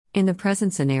In the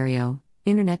present scenario,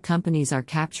 internet companies are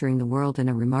capturing the world in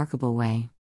a remarkable way.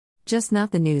 Just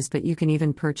not the news, but you can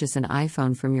even purchase an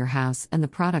iPhone from your house and the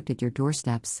product at your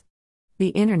doorsteps. The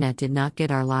internet did not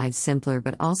get our lives simpler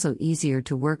but also easier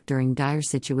to work during dire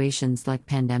situations like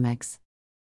pandemics.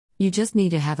 You just need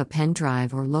to have a pen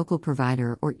drive or local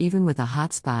provider or even with a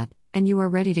hotspot, and you are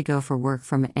ready to go for work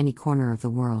from any corner of the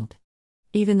world.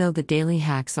 Even though the daily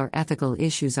hacks or ethical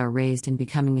issues are raised and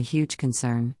becoming a huge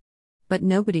concern. But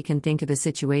nobody can think of a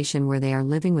situation where they are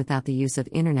living without the use of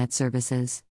internet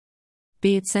services.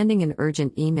 Be it sending an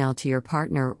urgent email to your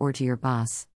partner or to your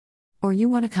boss. Or you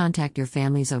want to contact your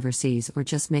families overseas or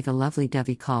just make a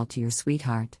lovely-dovey call to your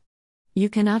sweetheart. You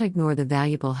cannot ignore the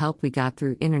valuable help we got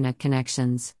through internet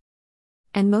connections.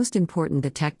 And most important, the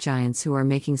tech giants who are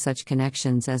making such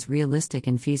connections as realistic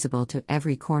and feasible to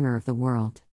every corner of the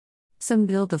world. Some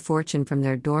build a fortune from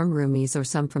their dorm roomies or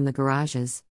some from the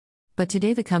garages. But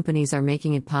today the companies are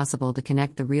making it possible to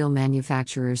connect the real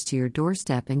manufacturers to your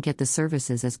doorstep and get the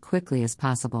services as quickly as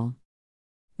possible.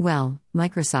 Well,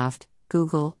 Microsoft,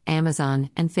 Google, Amazon,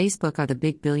 and Facebook are the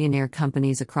big billionaire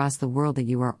companies across the world that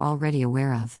you are already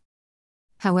aware of.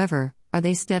 However, are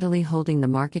they steadily holding the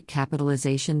market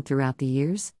capitalization throughout the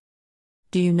years?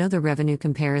 Do you know the revenue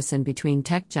comparison between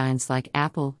tech giants like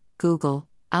Apple, Google,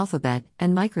 Alphabet,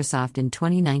 and Microsoft in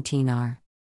 2019 are?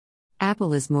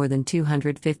 Apple is more than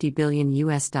 $250 billion.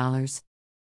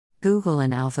 Google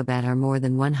and Alphabet are more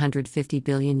than $150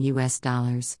 billion.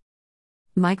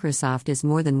 Microsoft is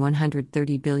more than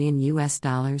 $130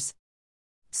 billion.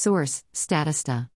 Source: Statista.